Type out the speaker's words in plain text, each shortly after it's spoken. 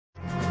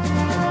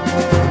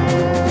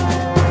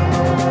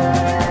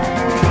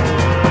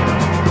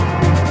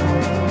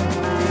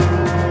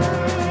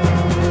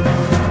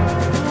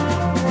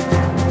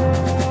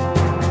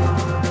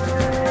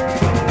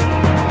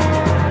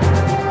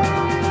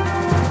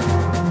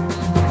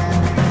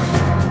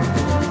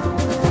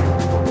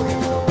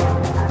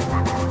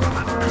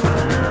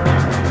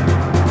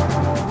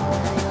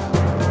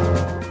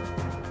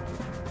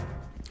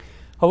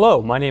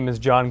Hello, my name is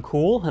John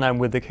Kuhl, and I'm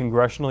with the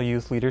Congressional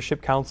Youth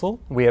Leadership Council.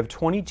 We have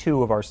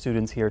 22 of our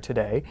students here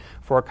today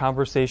for a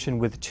conversation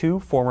with two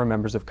former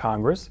members of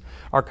Congress.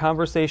 Our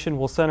conversation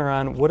will center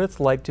on what it's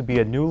like to be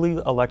a newly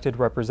elected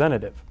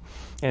representative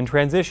and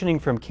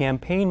transitioning from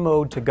campaign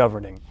mode to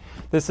governing.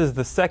 This is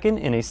the second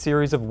in a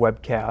series of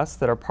webcasts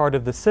that are part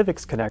of the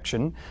Civics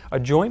Connection, a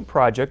joint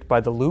project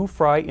by the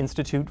Frey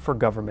Institute for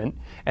Government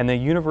and the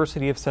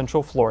University of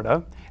Central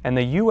Florida and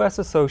the U.S.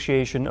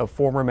 Association of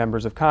Former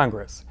Members of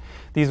Congress.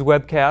 These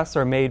webcasts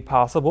are made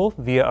possible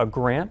via a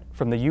grant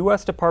from the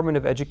U.S. Department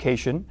of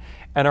Education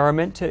and are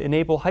meant to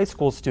enable high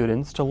school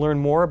students to learn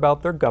more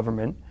about their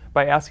government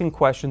by asking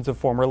questions of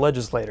former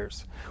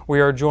legislators. We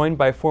are joined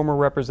by former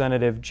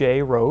Representative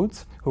Jay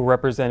Rhodes, who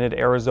represented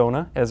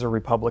Arizona as a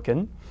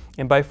Republican,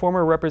 and by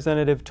former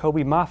Representative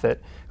Toby Moffett,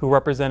 who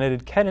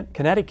represented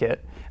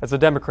Connecticut as a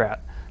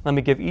Democrat. Let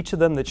me give each of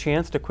them the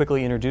chance to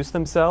quickly introduce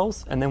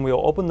themselves, and then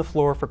we'll open the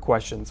floor for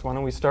questions. Why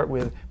don't we start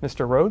with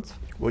Mr. Rhodes?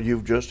 Well,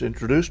 you've just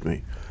introduced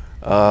me.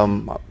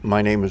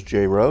 My name is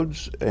Jay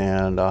Rhodes,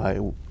 and I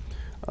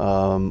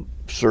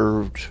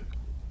served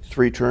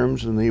 3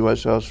 terms in the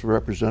U.S. House of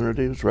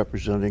Representatives,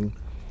 representing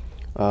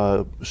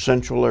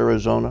central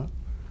Arizona,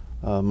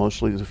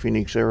 mostly the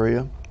Phoenix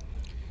area.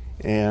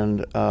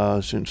 And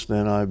since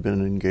then, I've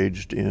been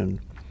engaged in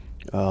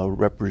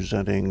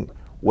representing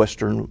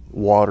Western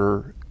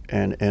water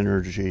and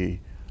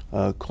energy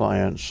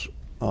clients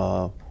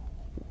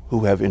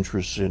who have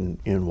interests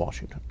in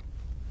Washington.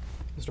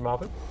 Mr.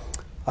 Moffett?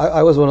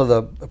 I was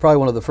probably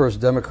one of the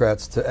first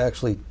Democrats to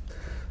actually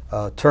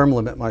term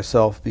limit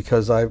myself,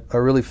 because I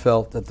really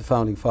felt that the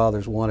Founding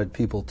Fathers wanted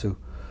people to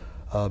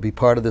be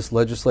part of this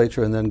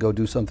legislature and then go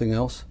do something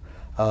else,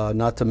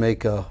 not to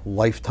make a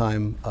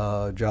lifetime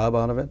job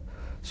out of it.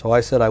 So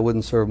I said I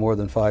wouldn't serve more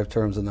than 5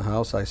 terms in the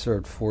House. I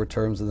served 4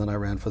 terms, and then I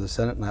ran for the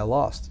Senate, and I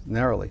lost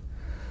narrowly.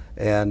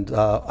 And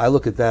I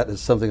look at that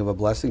as something of a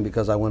blessing,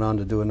 because I went on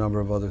to do a number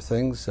of other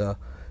things.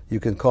 You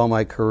can call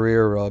my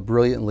career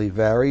brilliantly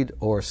varied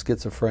or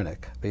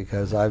schizophrenic,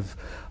 because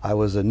I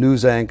was a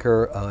news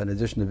anchor, in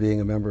addition to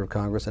being a member of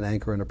Congress, an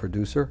anchor and a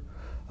producer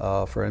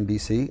for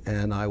NBC,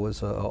 and I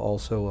was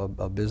also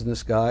a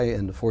business guy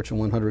in the Fortune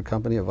 100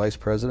 company, a vice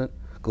president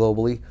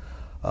globally,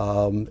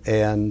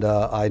 and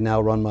I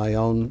now run my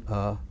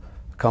own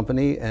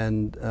company,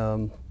 and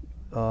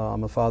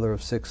I'm a father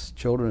of 6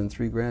 children and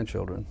 3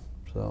 grandchildren,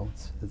 so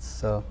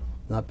it's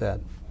not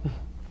bad.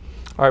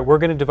 All right, we're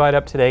going to divide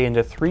up today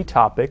into 3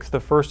 topics. The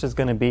first is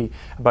going to be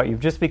about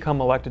you've just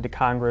become elected to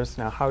Congress.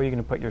 Now, how are you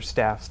going to put your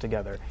staffs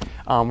together?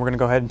 We're going to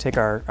go ahead and take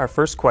our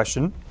first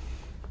question.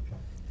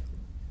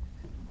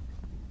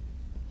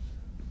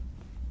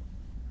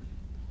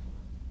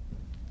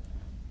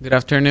 Good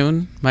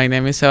afternoon. My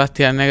name is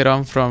Sebastián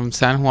Negrón from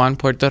San Juan,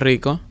 Puerto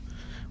Rico.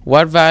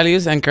 What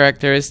values and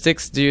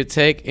characteristics do you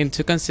take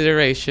into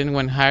consideration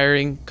when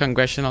hiring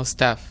congressional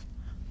staff?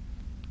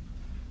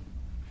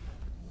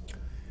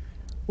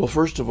 Well,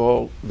 first of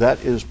all,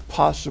 that is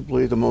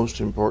possibly the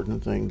most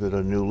important thing that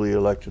a newly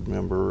elected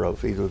member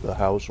of either the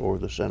House or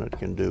the Senate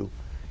can do,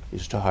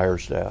 is to hire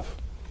staff.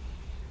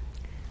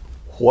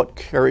 What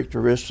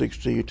characteristics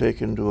do you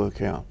take into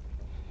account?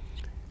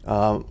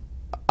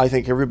 I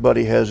think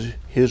everybody has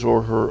his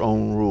or her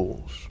own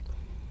rules.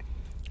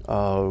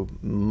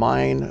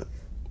 Mine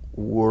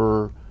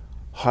were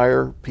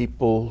hire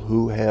people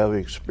who have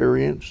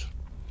experience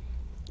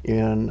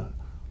in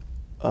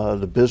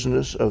the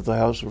business of the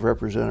House of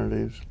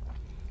Representatives,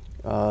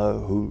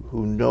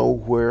 who know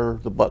where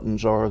the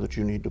buttons are that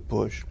you need to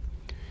push.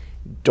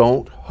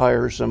 Don't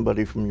hire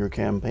somebody from your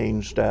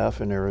campaign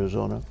staff in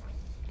Arizona.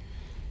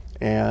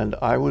 And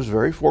I was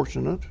very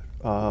fortunate.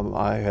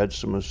 I had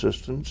some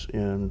assistance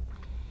in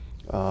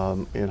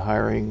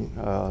hiring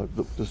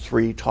the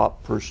 3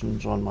 top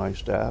persons on my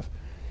staff.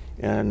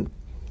 And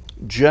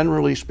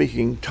generally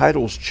speaking,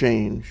 titles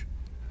change,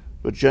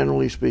 but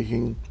generally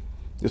speaking,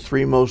 the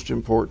 3 most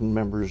important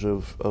members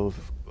of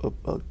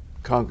a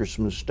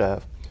congressman's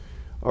staff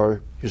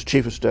are his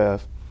chief of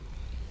staff,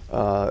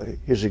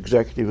 his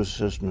executive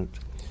assistant,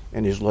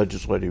 and his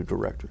legislative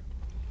director.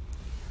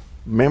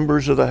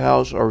 Members of the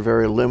House are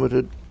very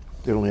limited.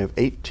 They only have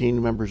 18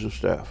 members of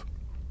staff,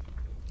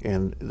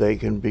 and they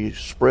can be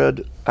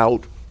spread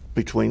out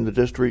between the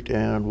district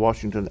and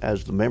Washington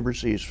as the member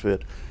sees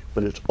fit,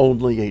 but it's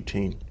only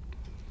 18.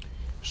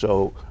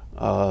 So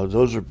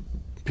those are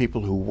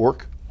people who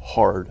work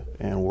hard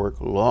and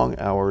work long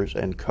hours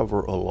and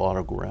cover a lot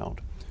of ground,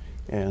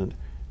 and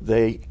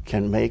they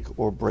can make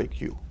or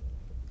break you.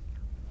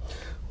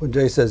 When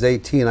Jay says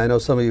 18, I know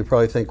some of you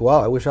probably think,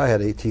 wow, I wish I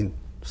had 18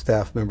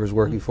 staff members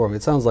working for me.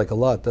 It sounds like a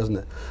lot, doesn't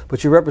it?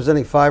 But you're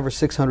representing 500,000 or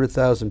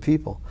 600,000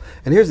 people.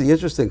 And here's the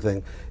interesting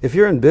thing. If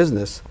you're in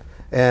business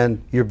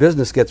and your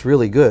business gets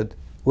really good,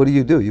 what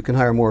do? You can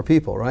hire more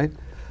people, right?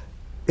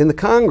 In the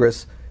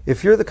Congress,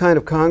 if you're the kind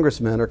of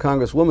congressman or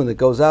congresswoman that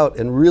goes out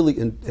and really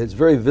it's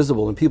very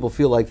visible and people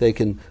feel like they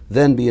can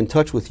then be in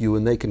touch with you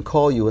and they can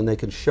call you and they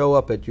can show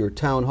up at your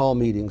town hall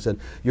meetings and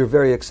you're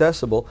very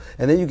accessible,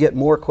 and then you get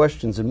more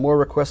questions and more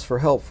requests for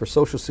help for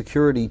Social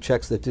Security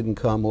checks that didn't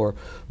come or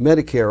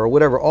Medicare or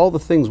whatever, all the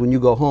things when you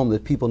go home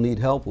that people need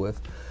help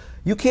with,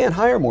 you can't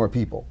hire more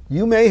people.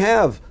 You may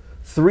have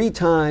 3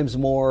 times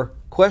more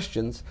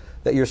questions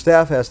that your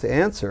staff has to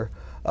answer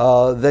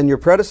than your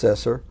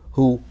predecessor,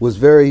 who was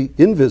very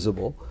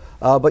invisible,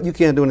 but you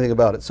can't do anything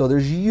about it. So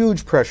there's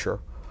huge pressure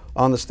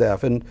on the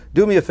staff. And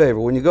do me a favor,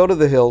 when you go to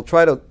the Hill,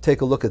 try to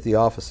take a look at the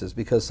offices,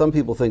 because some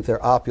people think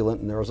they're opulent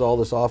and there's all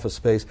this office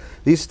space.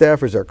 These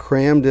staffers are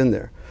crammed in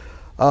there.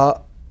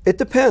 It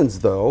depends,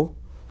 though,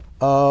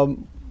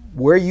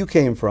 where you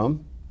came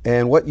from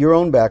and what your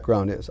own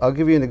background is. I'll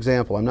give you an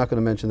example. I'm not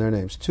going to mention their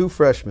names. 2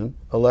 freshmen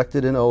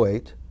elected in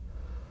 '08.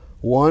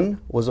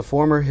 One was a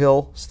former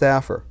Hill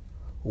staffer,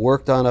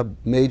 worked on a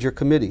major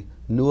committee,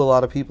 knew a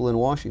lot of people in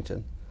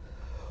Washington.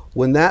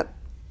 When that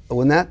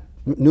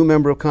new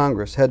member of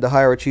Congress had to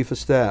hire a chief of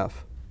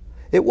staff,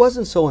 it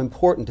wasn't so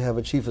important to have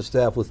a chief of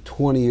staff with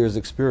 20 years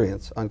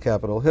experience on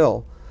Capitol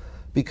Hill,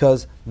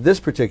 because this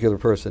particular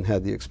person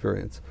had the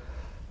experience.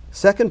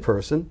 Second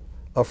person,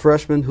 a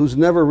freshman who's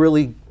never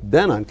really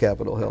been on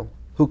Capitol Hill,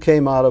 who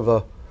came out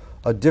of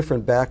a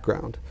different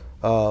background,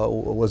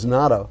 was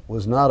not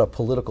a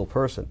political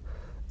person.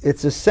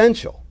 It's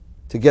essential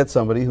to get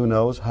somebody who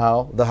knows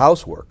how the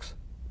House works.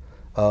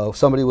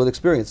 Somebody with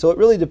experience. So it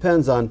really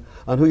depends on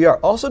who you are.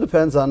 Also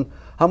depends on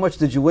how much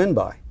did you win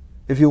by.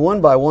 If you won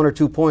by 1 or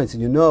 2 points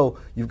and you know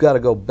you've got to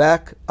go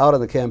back out on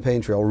the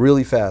campaign trail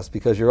really fast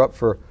because you're up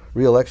for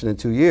re-election in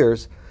 2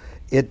 years,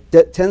 it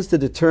tends to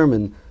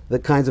determine the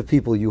kinds of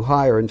people you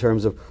hire in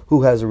terms of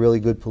who has a really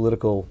good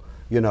political,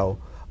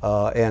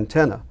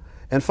 antenna.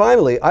 And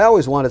finally, I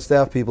always wanted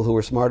staff people who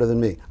were smarter than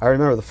me. I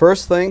remember the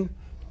first thing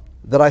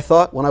that I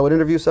thought when I would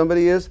interview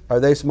somebody is, are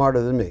they smarter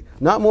than me?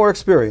 Not more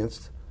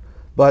experienced,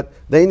 but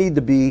they need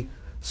to be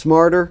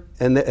smarter,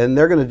 and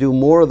they're going to do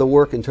more of the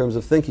work in terms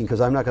of thinking, because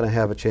I'm not going to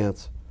have a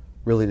chance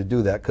really to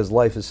do that, because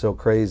life is so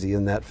crazy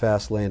in that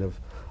fast lane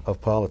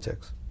of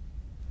politics.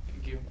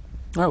 Thank you.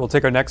 All right, we'll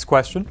take our next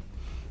question.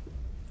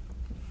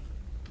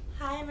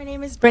 Hi, my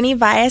name is Brittany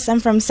Vias. I'm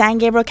from San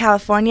Gabriel,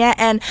 California,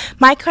 and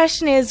my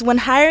question is, when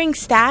hiring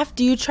staff,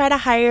 do you try to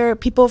hire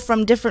people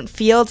from different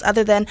fields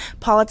other than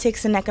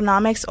politics and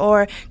economics,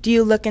 or do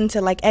you look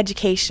into like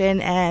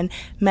education and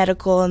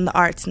medical and the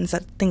arts and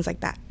things like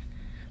that?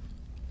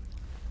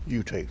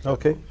 You take that.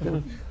 Okay.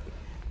 Yeah.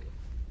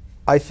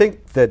 I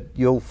think that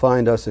you'll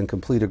find us in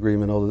complete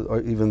agreement,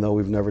 even though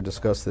we've never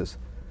discussed this.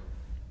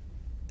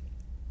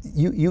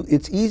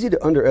 It's easy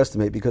to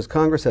underestimate, because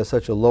Congress has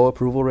such a low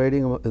approval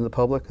rating in the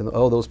public, and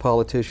those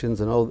politicians,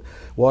 and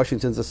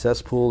Washington's a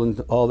cesspool and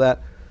all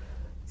that.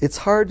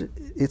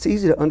 It's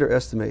easy to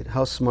underestimate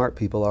how smart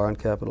people are on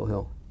Capitol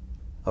Hill.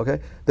 Okay?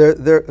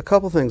 There are a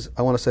couple things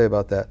I want to say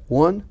about that.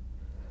 One,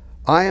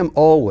 I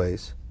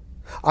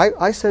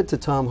said to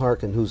Tom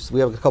Harkin,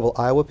 we have a couple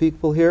Iowa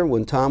people here,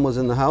 when Tom was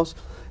in the House,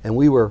 and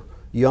we were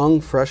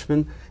young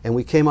freshmen, and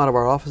we came out of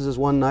our offices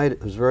one night.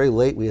 It was very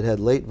late. We had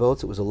late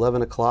votes. It was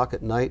 11 o'clock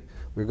at night.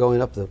 We were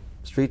going up the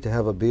street to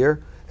have a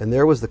beer, and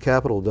there was the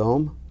Capitol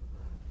Dome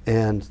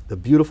and the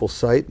beautiful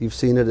sight. You've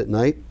seen it at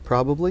night,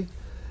 probably.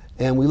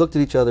 And we looked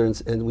at each other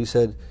and we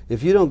said,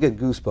 if you don't get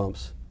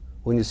goosebumps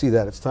when you see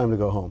that, it's time to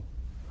go home.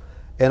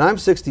 And I'm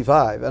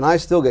 65, and I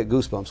still get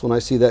goosebumps when I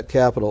see that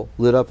Capitol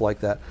lit up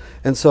like that.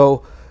 And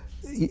so,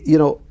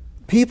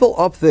 people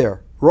up there,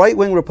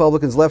 right-wing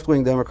Republicans,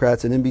 left-wing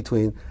Democrats, and in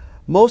between,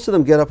 most of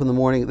them get up in the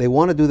morning, they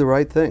want to do the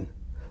right thing.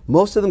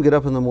 Most of them get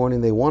up in the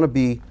morning, they want to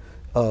be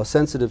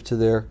sensitive to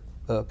their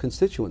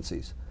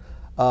constituencies.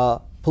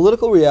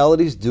 Political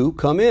realities do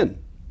come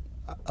in.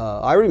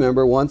 I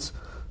remember once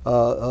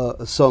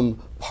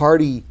some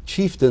party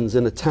chieftains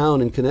in a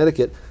town in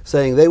Connecticut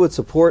saying they would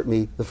support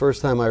me the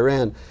first time I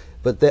ran,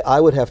 but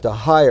I would have to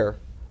hire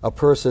a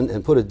person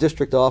and put a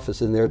district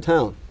office in their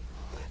town,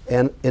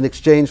 and in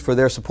exchange for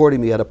their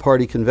supporting me at a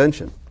party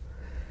convention.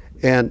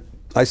 And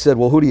I said,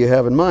 well, who do you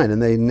have in mind? And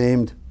they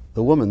named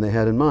the woman they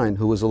had in mind,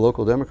 who was a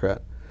local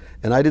Democrat.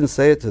 And I didn't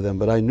say it to them,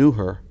 but I knew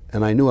her,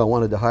 and I knew I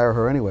wanted to hire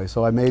her anyway,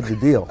 so I made the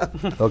deal,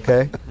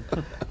 okay?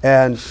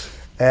 And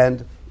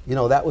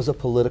that was a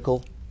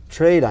political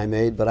trade I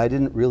made, but I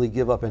didn't really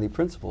give up any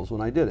principles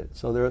when I did it.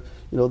 So there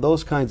are,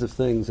 those kinds of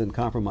things and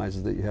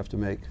compromises that you have to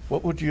make.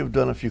 What would you have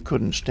done if you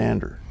couldn't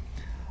stand her?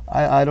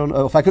 I don't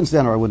know. If I couldn't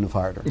stand her, I wouldn't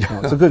have hired her.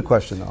 No, it's a good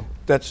question, though.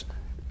 That's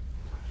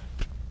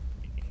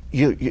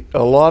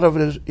a lot of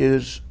it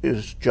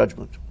is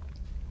judgment,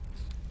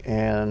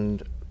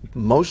 and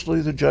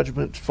mostly the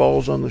judgment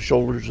falls on the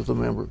shoulders of the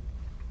member.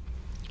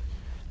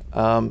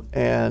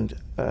 And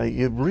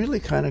you really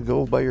kind of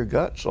go by your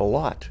guts a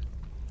lot.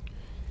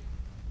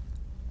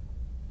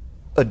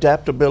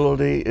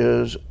 Adaptability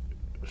is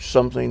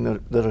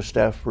something that a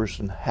staff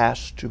person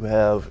has to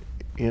have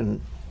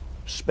in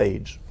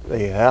spades.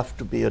 They have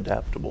to be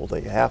adaptable.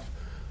 They have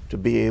to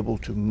be able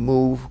to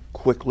move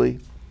quickly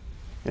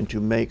and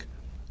to make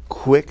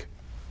quick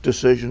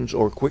decisions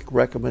or quick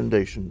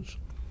recommendations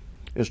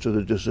as to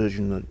the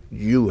decision that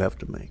you have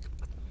to make.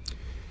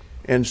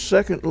 And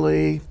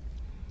secondly,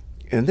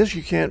 and this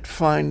you can't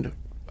find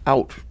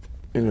out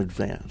in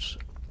advance,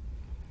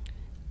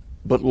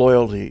 but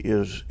loyalty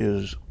is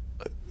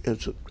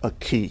a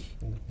key.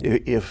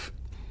 If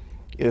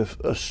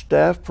a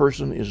staff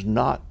person is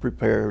not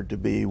prepared to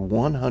be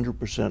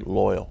 100%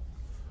 loyal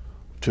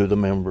to the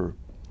member,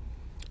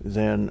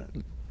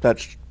 then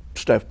that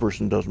staff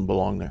person doesn't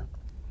belong there.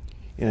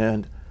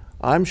 And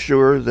I'm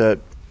sure that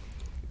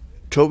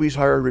Toby's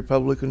hired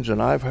Republicans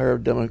and I've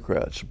hired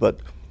Democrats, but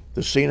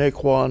the sine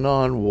qua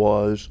non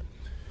was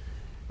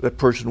that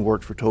person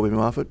worked for Toby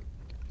Moffett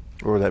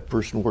or that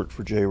person worked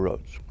for Jay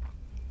Rhodes.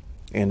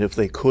 And if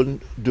they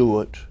couldn't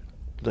do it,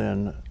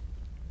 then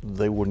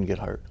they wouldn't get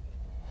hired.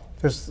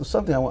 There's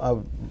something I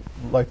would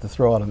like to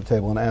throw out on the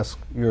table and ask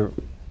your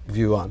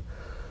view on.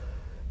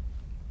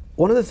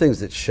 One of the things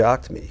that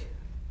shocked me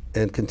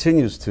and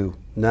continues to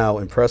now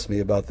impress me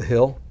about the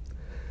Hill,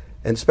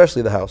 and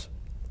especially the House,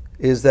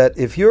 is that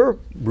if you're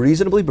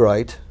reasonably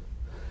bright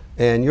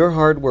and you're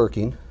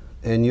hardworking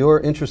and you're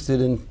interested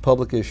in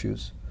public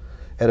issues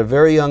at a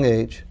very young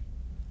age,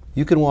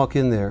 you can walk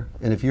in there,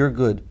 and if you're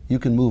good, you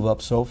can move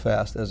up so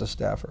fast as a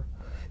staffer.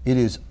 It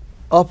is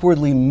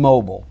upwardly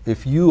mobile.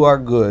 If you are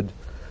good,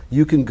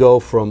 you can go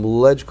from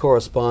ledge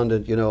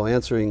correspondent,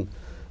 answering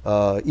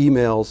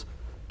emails,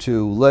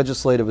 to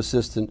legislative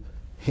assistant,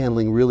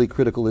 handling really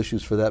critical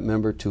issues for that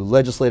member, to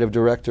legislative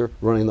director,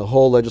 running the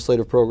whole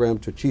legislative program,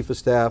 to chief of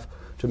staff,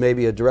 to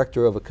maybe a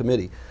director of a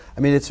committee. I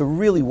mean, it's a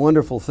really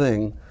wonderful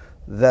thing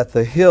that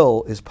the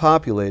Hill is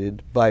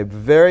populated by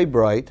very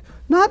bright,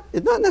 not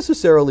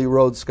necessarily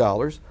Rhodes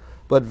scholars,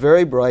 but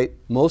very bright,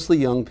 mostly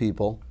young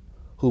people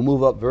who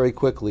move up very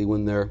quickly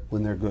when they're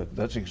good.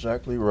 That's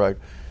exactly right.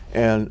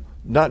 And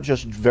not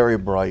just very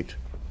bright,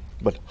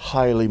 but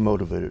highly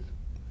motivated.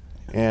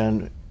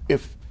 And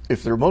if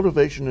their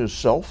motivation is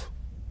self,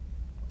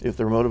 if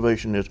their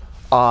motivation is,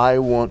 I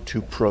want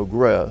to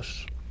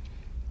progress,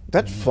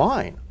 that's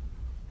fine,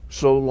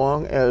 so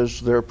long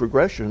as their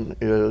progression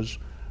is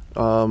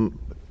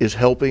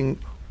helping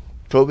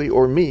Toby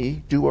or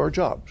me do our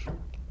jobs.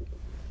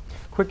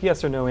 Quick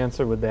yes or no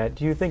answer with that.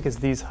 Do you think as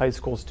these high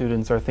school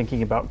students are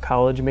thinking about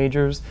college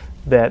majors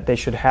that they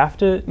should have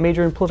to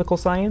major in political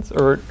science,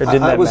 or didn't that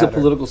matter? I was a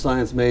political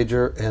science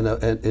major and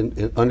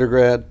in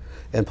undergrad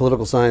and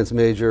political science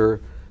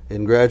major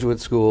in graduate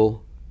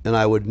school, and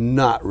I would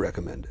not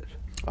recommend it.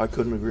 I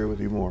couldn't agree with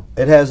you more.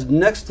 It has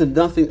next to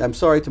nothing, I'm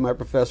sorry to my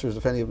professors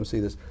if any of them see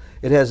this,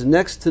 it has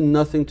next to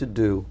nothing to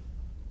do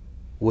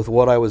with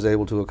what I was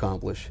able to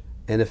accomplish.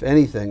 And if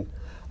anything,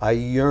 I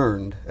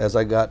yearned as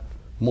I got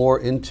more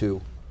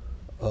into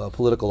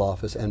political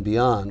office and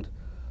beyond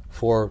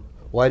for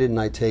why didn't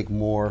I take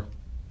more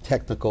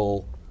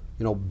technical,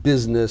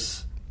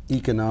 business,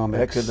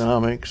 economics,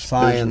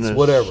 science, business,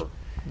 whatever.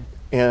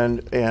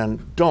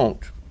 And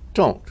don't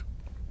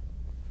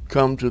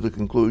come to the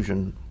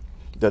conclusion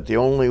that the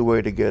only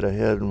way to get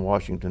ahead in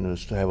Washington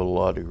is to have a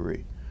law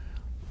degree.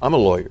 I'm a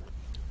lawyer,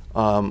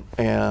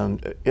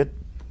 and it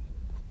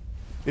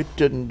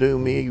didn't do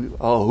me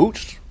a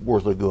hoot's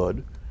worth of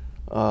good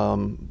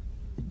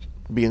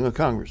being a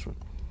congressman.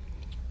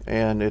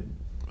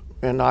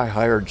 And I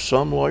hired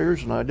some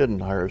lawyers, and I didn't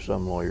hire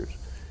some lawyers.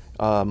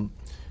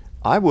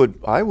 I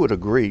would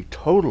agree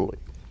totally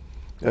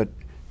that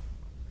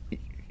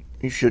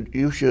you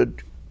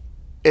should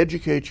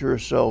educate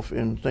yourself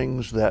in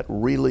things that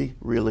really,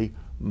 really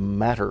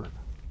matter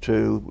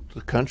to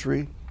the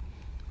country,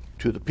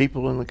 to the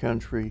people in the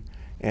country,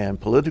 and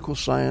political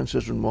science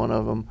isn't one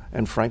of them,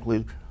 and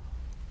frankly,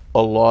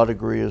 a law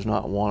degree is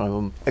not one of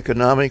them.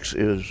 Economics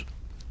is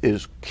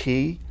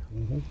key.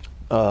 Mm-hmm.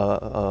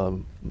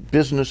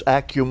 Business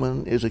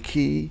acumen is a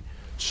key.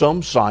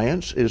 Some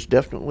science is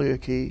definitely a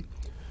key.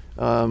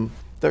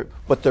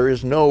 But there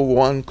is no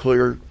one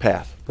clear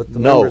path. But the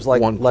members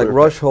like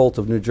Rush Holt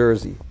of New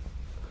Jersey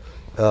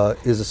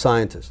is a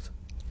scientist.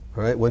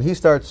 All right, when he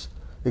starts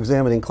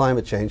examining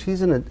climate change,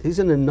 he's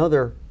in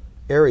another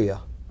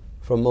area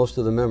from most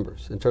of the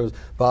members. In terms of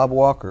Bob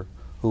Walker,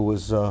 who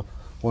was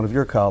one of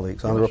your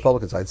colleagues on the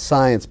Republican side,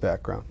 science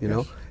background.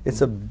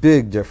 It's a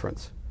big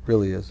difference,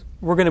 really is.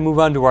 We're going to move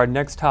on to our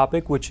next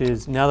topic, which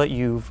is now that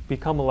you've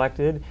become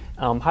elected,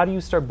 how do you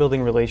start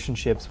building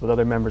relationships with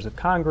other members of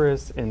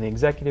Congress in the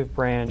executive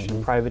branch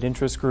and private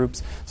interest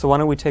groups? So why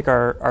don't we take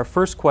our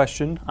first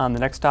question on the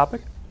next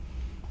topic?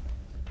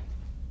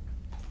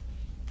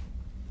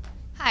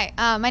 Hi,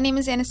 my name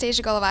is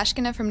Anastasia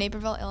Golovashkina from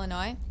Naperville,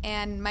 Illinois,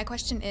 and my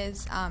question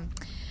is,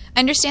 I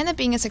understand that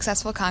being a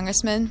successful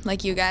congressman,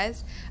 like you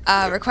guys,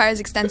 requires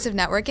extensive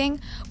networking.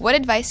 What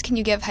advice can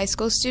you give high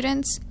school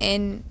students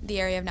in the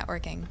area of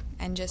networking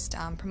and just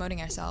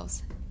promoting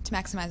ourselves to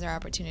maximize our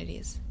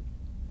opportunities?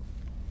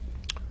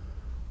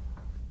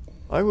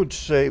 I would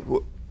say,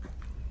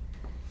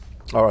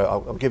 all right,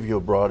 I'll give you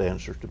a broad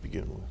answer to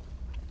begin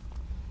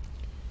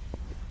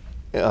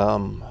with.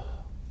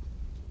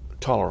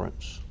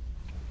 Tolerance.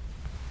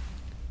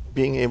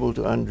 Being able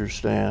to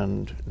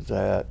understand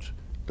that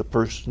the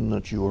person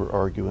that you are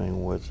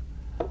arguing with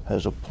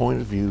has a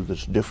point of view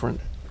that's different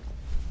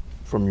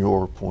from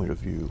your point of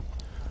view,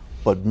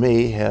 but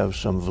may have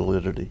some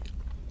validity,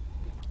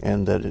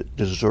 and that it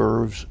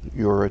deserves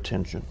your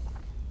attention,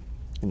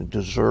 and it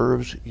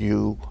deserves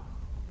you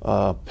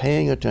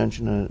paying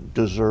attention, and it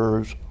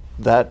deserves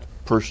that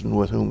person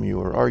with whom you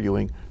are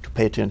arguing to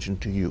pay attention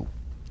to you.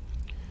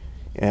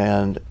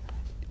 And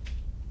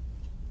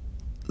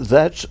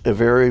that's a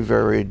very,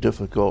 very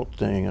difficult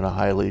thing in a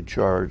highly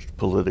charged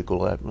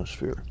political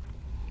atmosphere.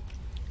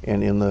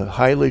 And in the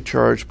highly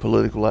charged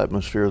political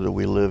atmosphere that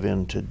we live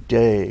in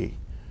today,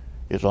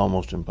 it's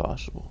almost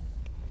impossible.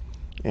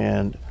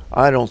 And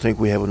I don't think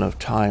we have enough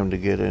time to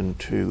get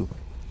into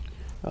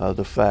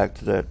the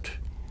fact that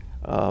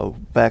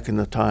back in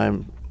the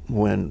time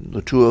when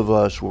the two of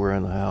us were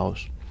in the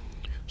House,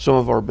 some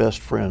of our best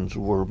friends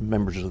were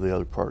members of the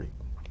other party.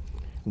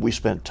 We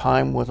spent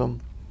time with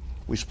them.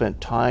 We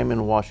spent time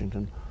in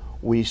Washington.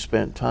 We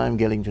spent time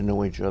getting to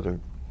know each other.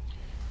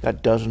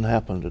 That doesn't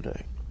happen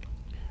today.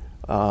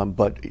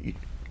 But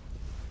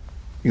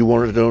you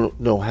wanted to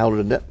know how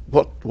to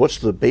what's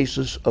the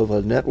basis of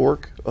a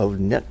network, of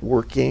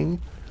networking,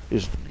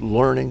 is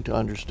learning to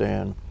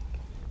understand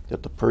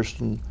that the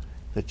person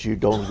that you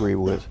don't agree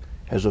with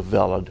has a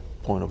valid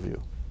point of view.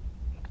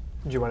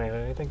 Do you want to add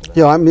anything to that?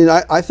 Yeah, I mean,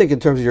 I think in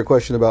terms of your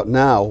question about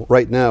now,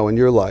 right now in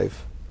your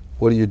life,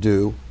 what do you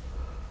do?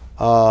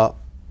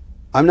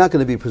 I'm not going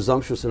to be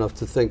presumptuous enough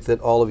to think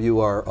that all of you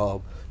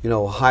are,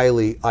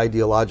 highly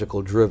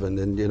ideological driven.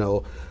 And,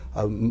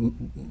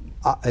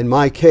 in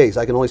my case,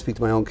 I can only speak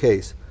to my own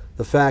case,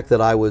 the fact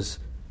that I was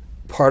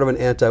part of an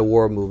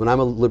anti-war movement. I'm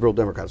a liberal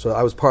Democrat, so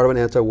I was part of an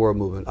anti-war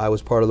movement. I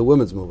was part of the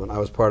women's movement. I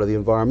was part of the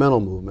environmental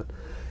movement.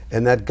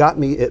 And that got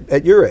me,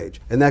 at your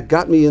age, and that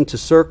got me into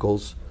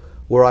circles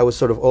where I was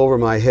sort of over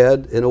my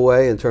head in a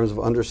way in terms of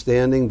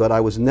understanding, but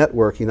I was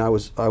networking,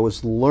 I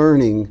was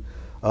learning,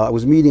 I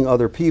was meeting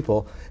other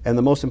people, and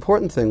the most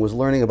important thing was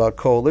learning about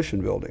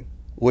coalition building,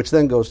 which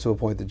then goes to a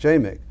point that Jay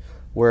made,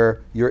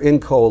 where you're in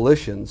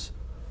coalitions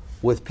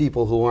with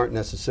people who aren't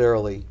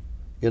necessarily,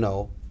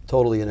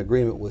 totally in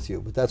agreement with you,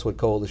 but that's what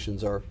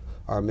coalitions are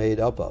made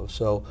up of.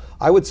 So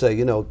I would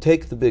say,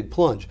 take the big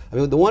plunge. I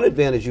mean, the one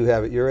advantage you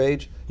have at your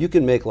age, you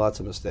can make lots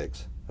of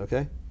mistakes,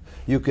 okay?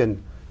 You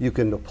can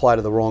apply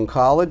to the wrong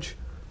college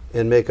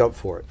and make up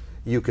for it.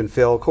 You can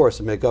fail a course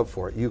and make up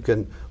for it. You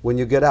can, when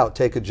you get out,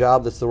 take a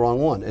job that's the wrong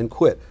one and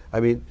quit. I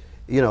mean,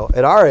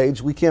 at our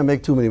age, we can't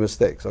make too many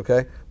mistakes,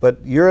 okay? But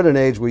you're at an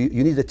age where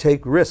you need to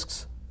take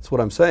risks. That's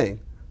what I'm saying.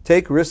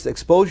 Take risks,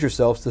 expose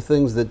yourselves to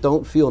things that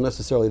don't feel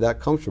necessarily that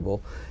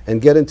comfortable,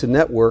 and get into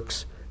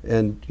networks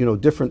and,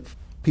 different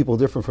people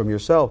different from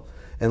yourself,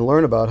 and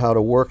learn about how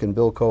to work and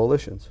build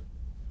coalitions.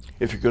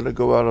 If you're going to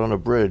go out on a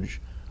bridge,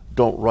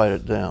 don't write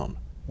it down,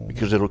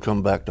 because it'll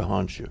come back to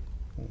haunt you.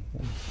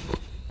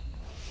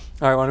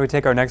 All right, why don't we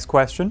take our next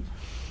question?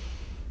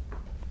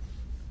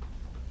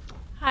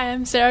 Hi,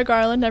 I'm Sarah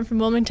Garland. I'm from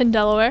Wilmington,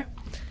 Delaware.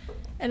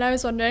 And I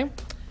was wondering,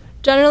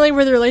 generally,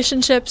 were the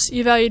relationships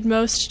you valued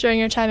most during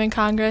your time in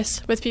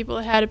Congress with people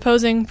that had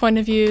opposing point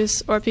of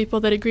views or people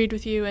that agreed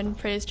with you and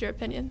praised your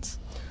opinions?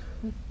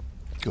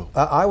 Go.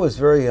 I was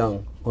very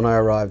young when I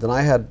arrived, and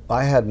I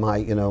had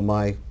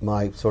my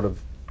my sort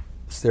of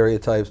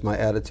stereotypes, my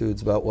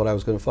attitudes about what I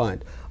was going to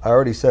find. I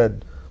already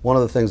said one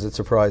of the things that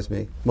surprised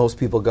me, most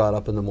people got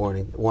up in the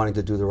morning wanting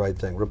to do the right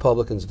thing.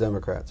 Republicans,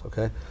 Democrats,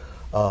 okay?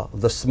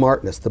 The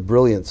smartness, the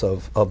brilliance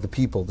of the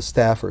people, the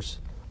staffers,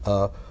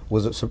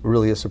 was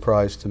really a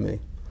surprise to me.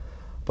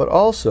 But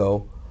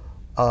also,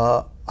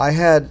 I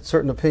had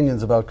certain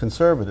opinions about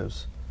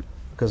conservatives,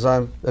 because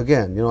I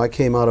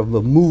came out of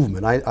a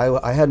movement.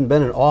 I hadn't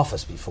been in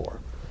office before.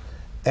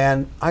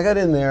 And I got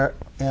in there,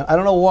 and I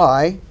don't know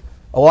why.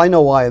 Oh, I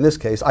know why in this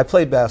case. I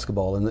played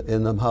basketball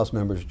in the House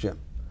members' gym.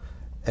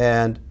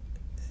 And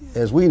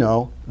as we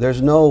know,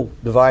 there's no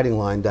dividing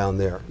line down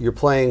there. You're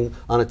playing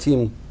on a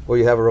team where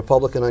you have a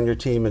Republican on your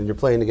team and you're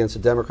playing against a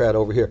Democrat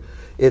over here.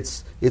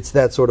 It's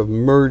that sort of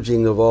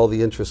merging of all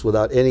the interests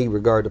without any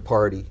regard to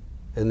party.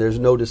 And there's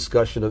no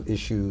discussion of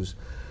issues.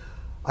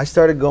 I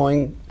started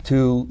going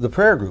to the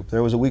prayer group.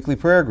 There was a weekly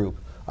prayer group.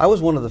 I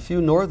was one of the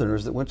few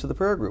Northerners that went to the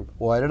prayer group.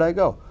 Why did I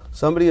go?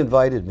 Somebody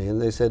invited me, and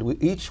they said,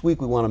 each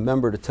week we want a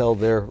member to tell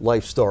their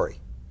life story.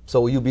 So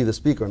will you be the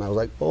speaker? And I was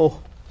like,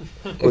 oh,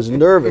 I was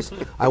nervous.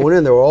 I went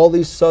in, there were all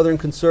these Southern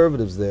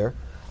conservatives there.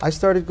 I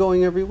started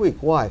going every week.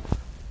 Why?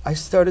 I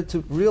started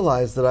to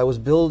realize that I was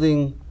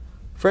building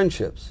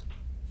friendships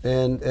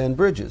and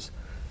bridges.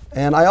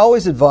 And I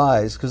always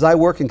advise, because I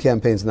work in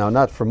campaigns now,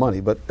 not for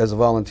money, but as a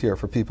volunteer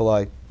for people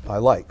I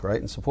like,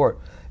 right, and support.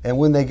 And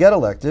when they get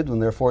elected, when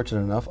they're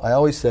fortunate enough, I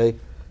always say,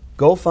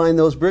 go find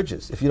those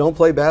bridges. If you don't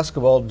play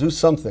basketball, do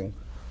something.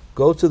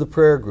 Go to the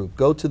prayer group.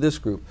 Go to this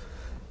group.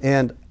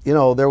 And,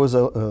 there was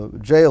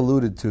Jay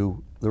alluded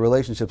to the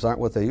relationships aren't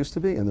what they used to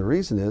be. And the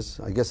reason is,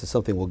 I guess it's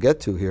something we'll get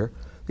to here,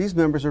 these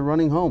members are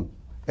running home.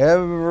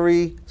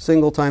 Every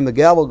single time the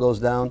gavel goes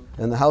down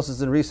and the House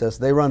is in recess,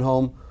 they run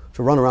home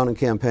to run around and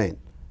campaign.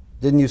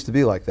 Didn't used to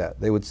be like that.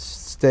 They would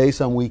stay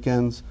some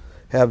weekends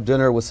have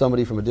dinner with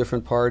somebody from a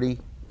different party,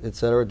 et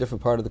cetera, a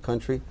different part of the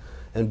country,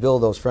 and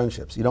build those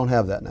friendships. You don't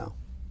have that now.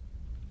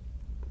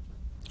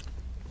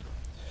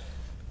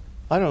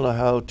 I don't know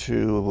how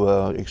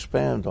to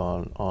expand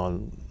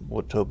on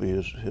what Toby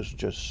has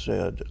just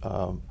said.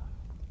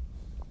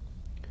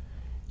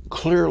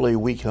 Clearly,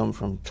 we come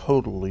from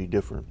totally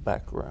different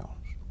backgrounds.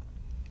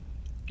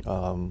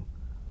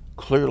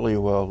 Clearly,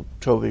 while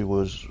Toby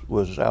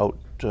was out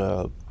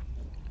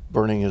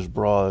burning his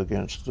bra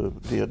against the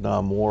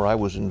Vietnam War, I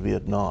was in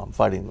Vietnam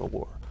fighting the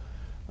war.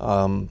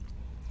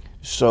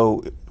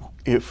 So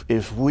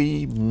if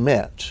we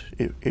met,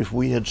 if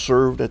we had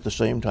served at the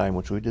same time,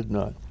 which we did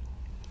not,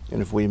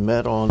 and if we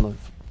met on the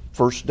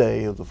first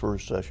day of the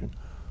first session,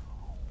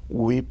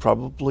 we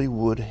probably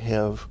would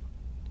have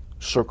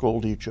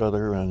circled each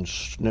other and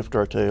sniffed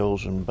our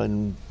tails and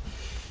been,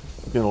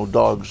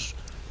 dogs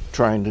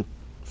trying to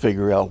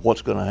figure out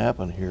what's going to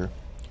happen here.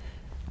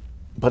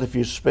 But if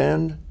you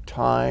spend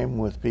time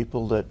with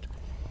people that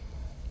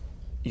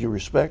you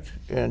respect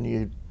and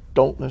you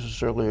don't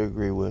necessarily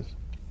agree with,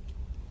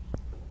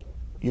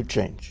 you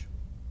change.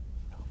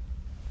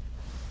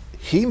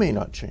 He may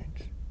not change,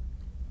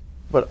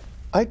 but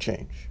I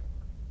change.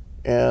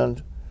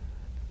 And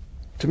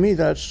to me,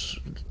 that's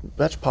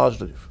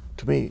positive.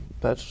 To me,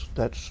 that's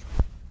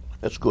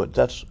good.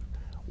 That's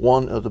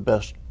one of the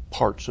best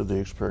parts of the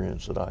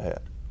experience that I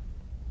had,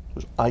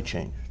 was I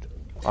changed.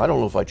 I don't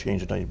know if I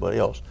changed anybody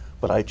else,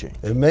 but I changed.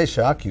 It may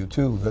shock you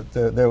too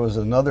that there was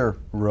another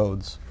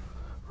Rhodes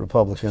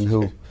Republican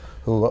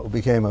who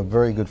became a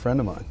very good friend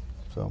of mine.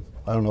 So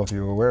I don't know if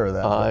you were aware of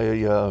that.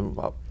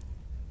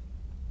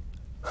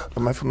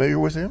 Am I familiar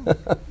with him?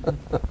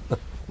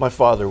 My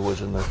father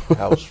was in the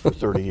House for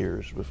 30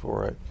 years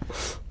before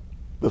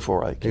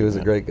I came He was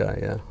in. a great guy,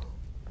 yeah.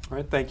 All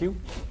right, thank you.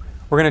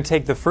 We're going to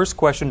take the first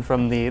question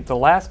from the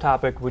last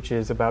topic, which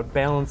is about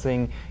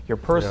balancing your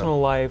personal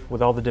life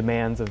with all the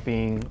demands of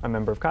being a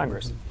member of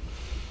Congress.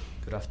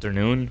 Good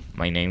afternoon.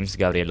 My name is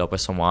Gabriel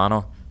Lopez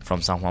Somoano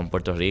from San Juan,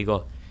 Puerto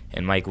Rico.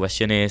 And my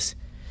question is,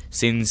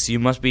 since you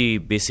must be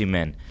busy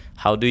men,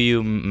 how do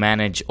you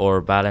manage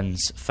or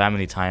balance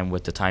family time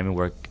with the time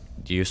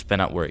you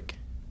spend at work?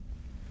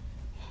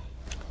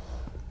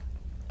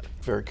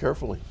 Very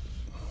carefully.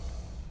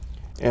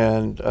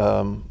 And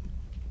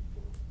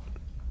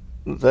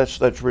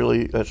that's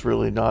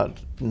really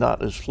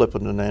not as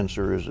flippant an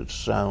answer as it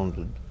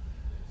sounded.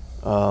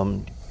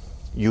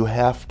 You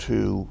have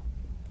to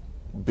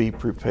be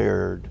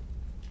prepared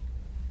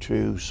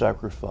to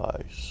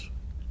sacrifice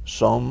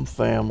some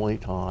family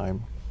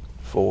time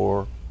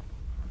for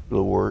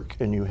the work,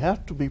 and you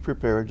have to be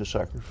prepared to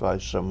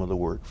sacrifice some of the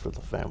work for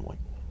the family.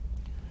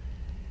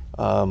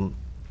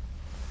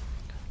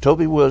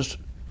 Toby was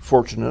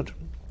fortunate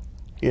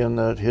in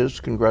that his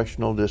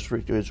congressional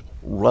district is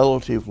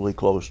relatively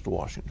close to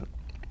Washington.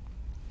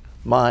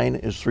 Mine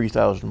is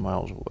 3,000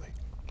 miles away.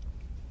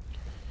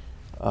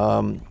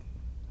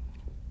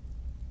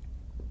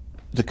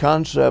 The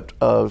concept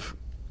of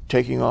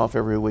taking off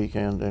every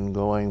weekend and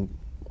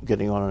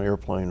getting on an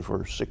airplane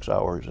for 6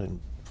 hours and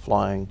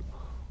flying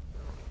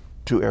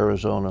to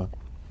Arizona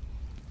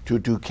to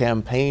do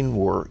campaign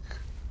work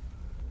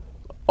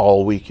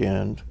all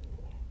weekend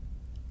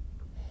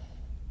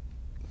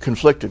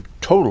conflicted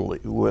totally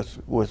with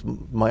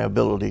my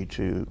ability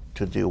to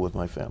deal with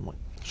my family.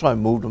 So I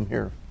moved them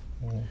here.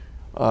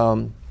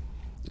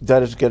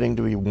 That is getting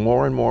to be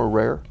more and more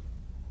rare.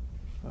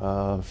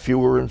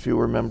 Fewer and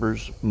fewer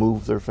members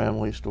move their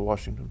families to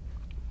Washington.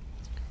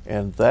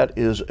 And that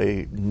is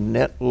a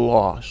net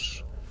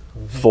loss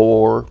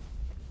for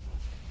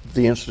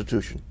the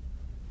institution.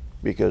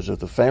 Because if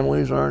the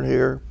families aren't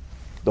here,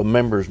 the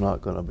member's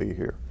not going to be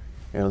here.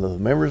 And if the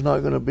member's not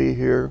going to be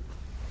here,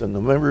 then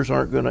the members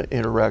aren't going to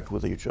interact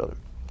with each other.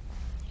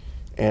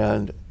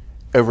 And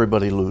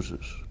everybody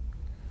loses.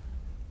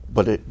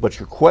 But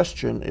your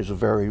question is a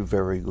very,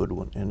 very good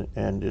one.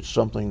 And it's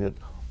something that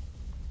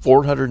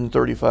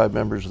 435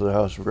 members of the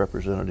House of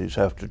Representatives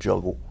have to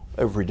juggle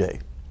every day.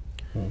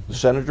 The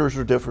senators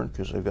are different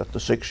because they've got the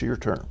 6-year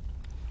term.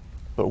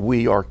 But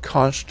we are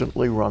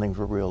constantly running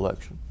for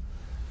re-election.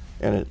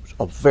 And it's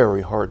a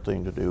very hard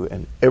thing to do,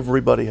 and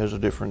everybody has a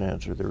different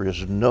answer. There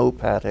is no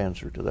pat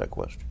answer to that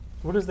question.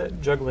 What does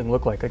that juggling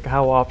look like? Like,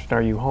 how often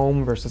are you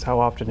home versus how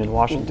often in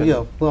Washington?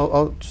 Yeah, well,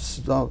 I'll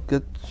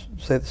say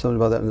something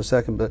about that in a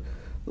second, but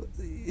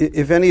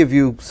if any of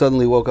you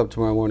suddenly woke up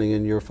tomorrow morning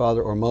and your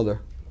father or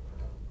mother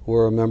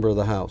were a member of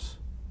the House,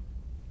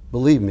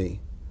 believe me,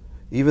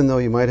 even though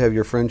you might have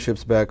your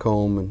friendships back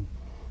home and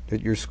at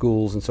your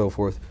schools and so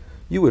forth,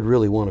 you would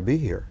really want to be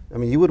here. I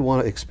mean, you would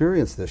want to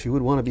experience this. You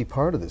would want to be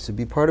part of this. It'd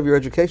be part of your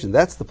education.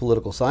 That's the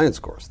political science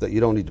course that you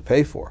don't need to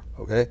pay for,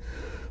 okay?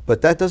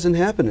 But that doesn't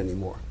happen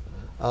anymore.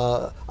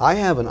 I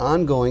have an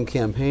ongoing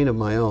campaign of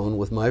my own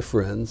with my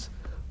friends,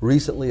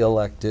 recently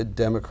elected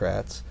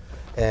Democrats,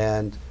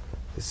 and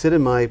I sit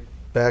in my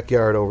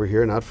backyard over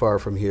here, not far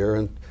from here,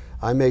 and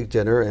I make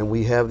dinner, and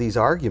we have these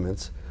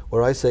arguments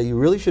where I say, you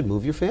really should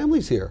move your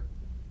families here.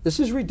 This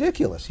is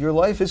ridiculous. Your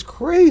life is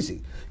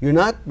crazy. You're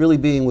not really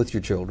being with your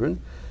children.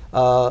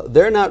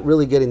 they're not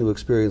really getting to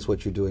experience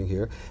what you're doing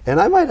here. And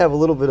I might have a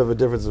little bit of a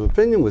difference of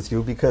opinion with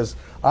you because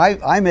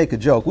I make a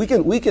joke. We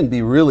can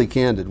be really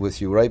candid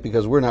with you, right?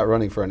 Because we're not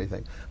running for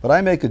anything. But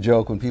I make a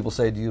joke when people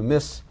say, do you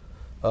miss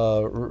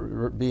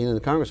being in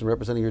the Congress and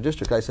representing your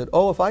district? I said,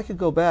 oh, if I could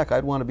go back,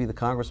 I'd want to be the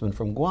congressman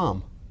from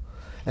Guam.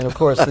 And of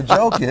course, the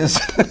joke is...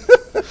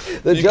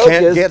 You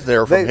can't get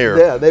there from here.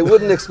 Yeah, they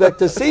wouldn't expect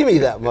to see me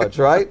that much,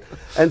 right?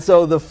 And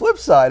so the flip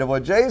side of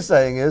what Jay's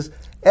saying is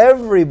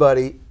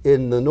everybody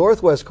in the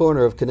northwest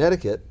corner of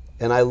Connecticut,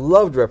 and I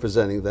loved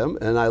representing them,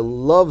 and I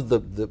loved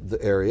the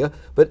area,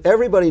 but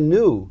everybody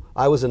knew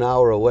I was an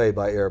hour away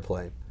by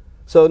airplane.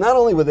 So not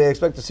only would they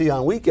expect to see you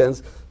on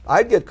weekends,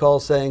 I'd get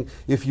calls saying,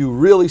 if you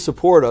really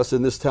support us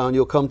in this town,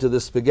 you'll come to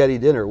this spaghetti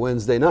dinner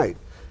Wednesday night.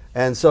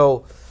 And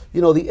so,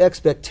 you know, the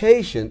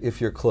expectation,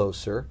 if you're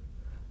closer,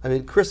 I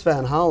mean, Chris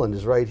Van Hollen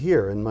is right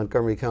here in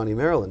Montgomery County,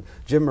 Maryland.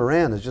 Jim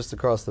Moran is just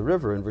across the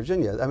river in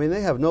Virginia. I mean, they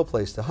have no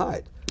place to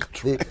hide.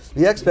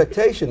 The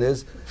expectation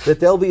is that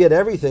they'll be at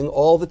everything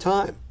all the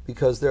time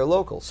because they're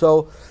local.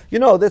 So, you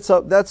know, that's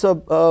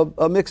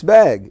a mixed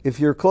bag. If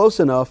you're close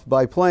enough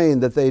by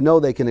plane that they know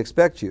they can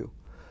expect you,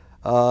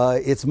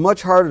 it's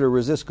much harder to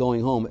resist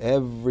going home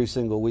every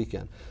single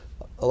weekend.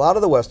 A lot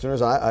of the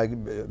Westerners,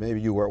 maybe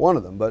you weren't one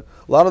of them, but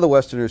a lot of the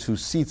Westerners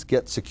whose seats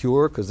get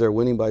secure because they're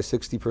winning by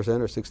 60%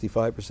 or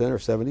 65% or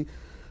 70%,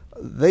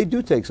 they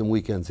do take some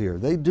weekends here.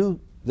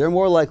 They're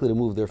more likely to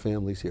move their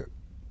families here.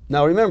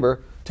 Now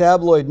remember,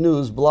 tabloid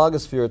news,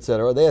 blogosphere,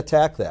 etc., they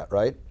attack that,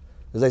 right?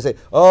 Because they say,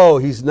 oh,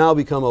 he's now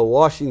become a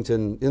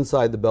Washington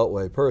inside the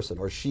Beltway person,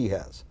 or she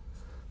has.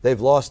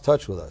 They've lost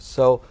touch with us.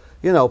 So,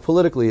 you know,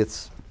 politically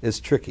it's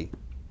tricky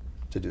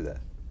to do that.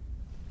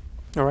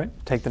 All right,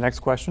 take the next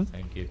question.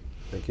 Thank you.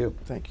 Thank you.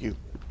 Thank you.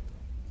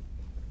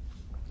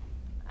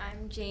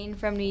 I'm Jane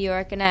from New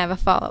York, and I have a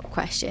follow-up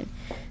question.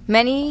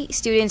 Many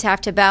students have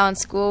to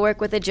balance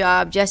schoolwork with a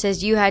job, just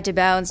as you had to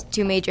balance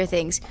two major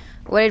things.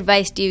 What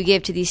advice do you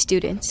give to these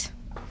students?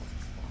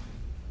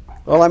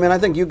 Well, I mean, I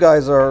think you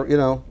guys are, you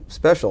know,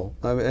 special.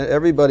 I mean,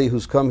 everybody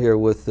who's come here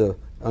with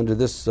under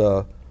this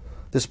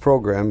this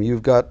program,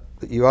 you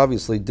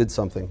obviously did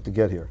something to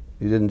get here.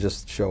 You didn't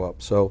just show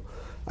up. So,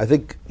 I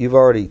think you've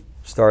already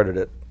started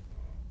it.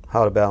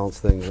 How to balance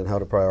things and how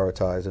to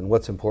prioritize and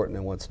what's important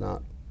and what's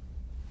not.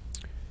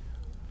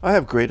 I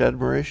have great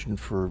admiration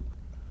for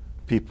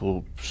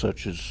people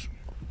such as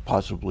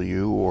possibly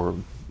you or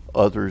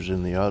others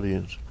in the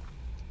audience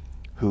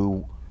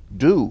who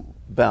do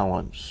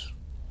balance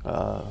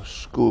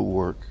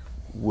schoolwork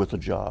with a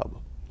job.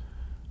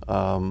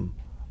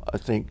 I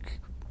think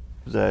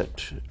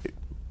that,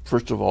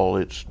 first of all,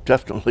 it's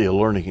definitely a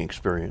learning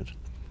experience.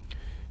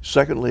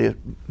 Secondly, it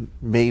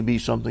may be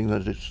something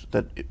that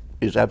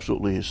is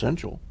absolutely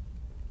essential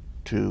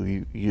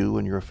to you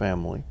and your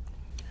family.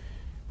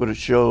 But it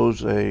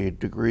shows a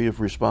degree of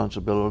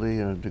responsibility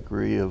and a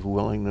degree of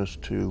willingness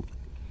to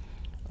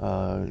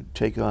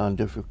take on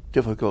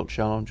difficult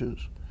challenges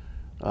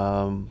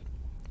and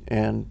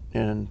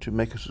to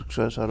make a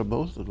success out of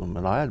both of them.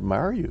 And I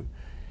admire you.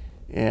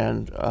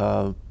 And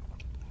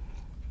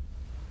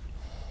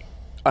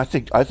I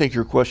think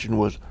your question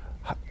was,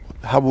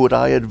 how would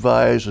I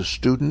advise a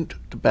student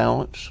to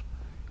balance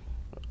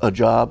a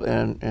job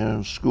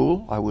and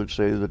school? I would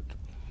say that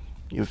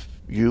if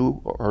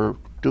you are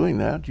doing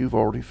that, you've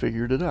already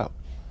figured it out.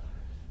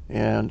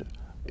 And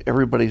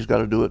everybody's got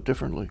to do it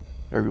differently.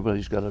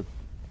 Everybody's got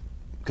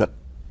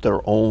their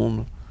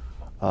own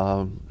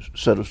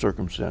set of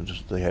circumstances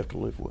that they have to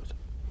live with.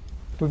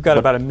 We've got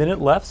about a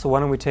minute left, so why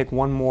don't we take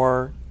one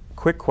more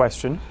quick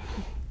question.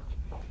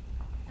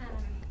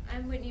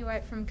 I'm Whitney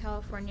White from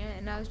California,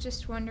 and I was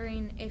just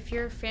wondering if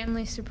your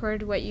family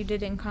supported what you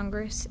did in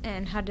Congress,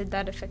 and how did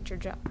that affect your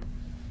job?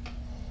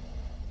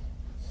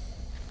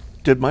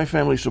 Did my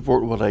family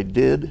support what I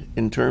did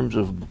in terms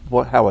of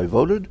how I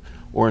voted,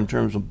 or in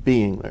terms of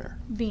being there?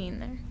 Being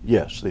there.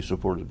 Yes, they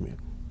supported me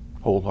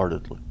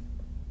wholeheartedly.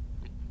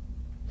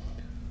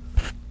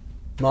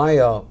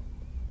 My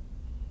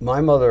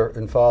mother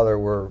and father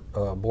were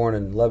born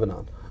in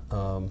Lebanon.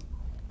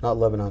 Not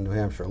Lebanon, New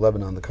Hampshire,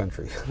 Lebanon, the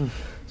country.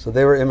 So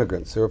they were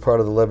immigrants. They were part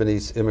of the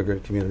Lebanese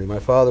immigrant community. My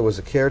father was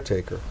a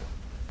caretaker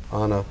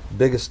on a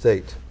big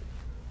estate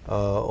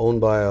owned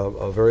by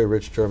a very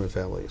rich German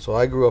family. So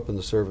I grew up in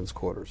the servants'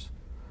 quarters.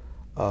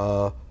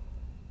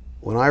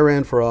 When I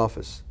ran for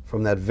office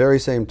from that very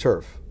same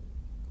turf,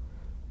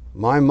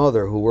 my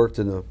mother, who worked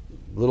in a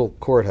little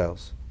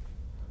courthouse,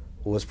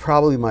 was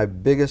probably my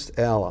biggest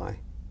ally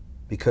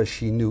because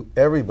she knew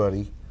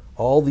everybody,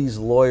 all these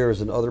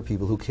lawyers and other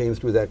people who came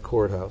through that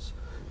courthouse,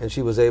 and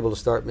she was able to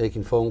start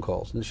making phone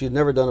calls. And she had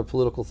never done a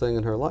political thing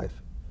in her life.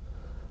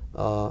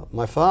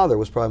 My father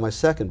was probably my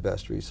second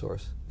best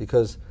resource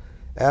because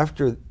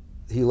after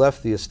he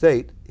left the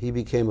estate, he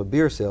became a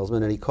beer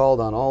salesman and he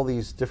called on all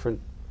these different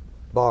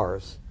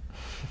bars.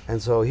 And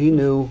so he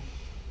knew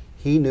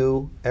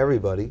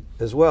everybody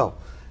as well.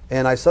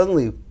 And I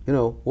suddenly,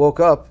 woke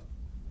up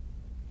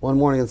one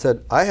morning and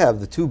said, I have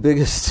the two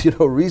biggest,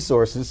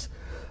 resources.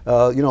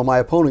 My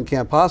opponent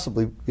can't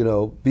possibly,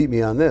 beat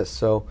me on this.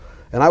 So,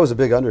 And I was a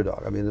big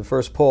underdog. I mean, the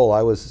first poll,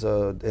 I was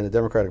in a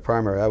Democratic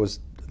primary, I was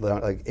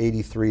like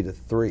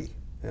 83-3,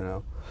 you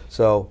know.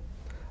 So,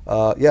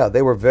 yeah,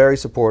 they were very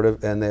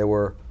supportive, and they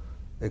were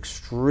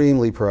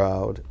extremely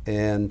proud.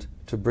 And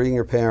to bring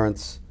your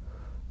parents,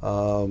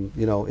 you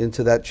know,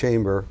 into that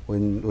chamber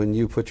when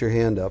you put your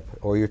hand up,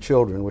 or your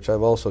children, which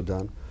I've also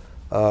done,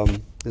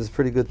 is a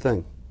pretty good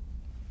thing.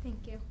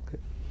 Thank you. Okay.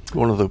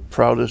 One of the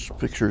proudest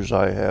pictures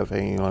I have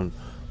hanging on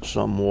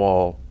some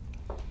wall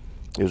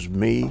is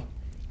me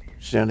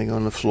standing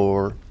on the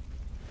floor,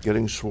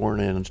 getting sworn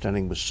in, and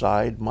standing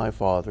beside my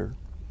father,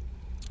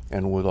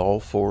 and with all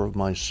 4 of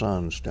my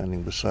sons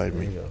standing beside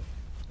me. There you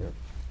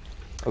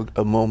go.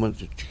 A moment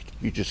that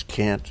you just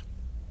can't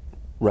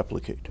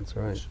replicate. That's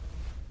right.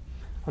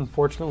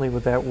 Unfortunately,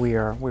 with that, we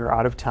are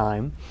out of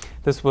time.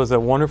 This was a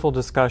wonderful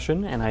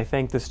discussion, and I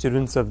thank the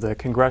students of the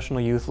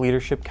Congressional Youth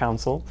Leadership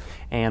Council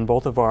and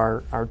both of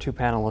our 2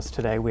 panelists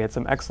today. We had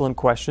some excellent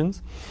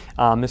questions,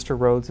 Mr.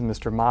 Rhodes and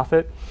Mr.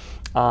 Moffitt.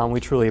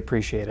 We truly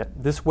appreciate it.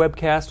 This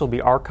webcast will be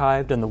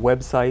archived on the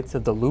websites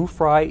of the Lou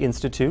Frey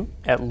Institute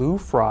at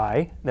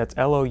loufrey, that's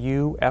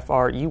LOUFREY.org,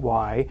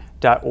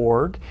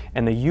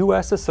 and the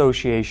U.S.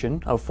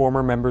 Association of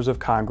Former Members of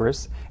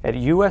Congress at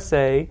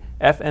usafmc.org.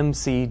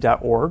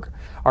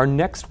 Our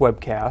next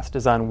webcast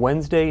is on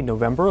Wednesday,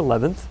 November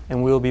 11th,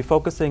 and we will be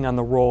focusing on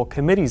the role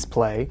committees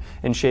play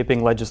in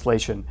shaping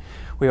legislation.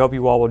 We hope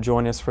you all will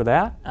join us for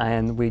that,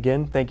 and we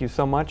again thank you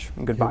so much,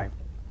 and goodbye.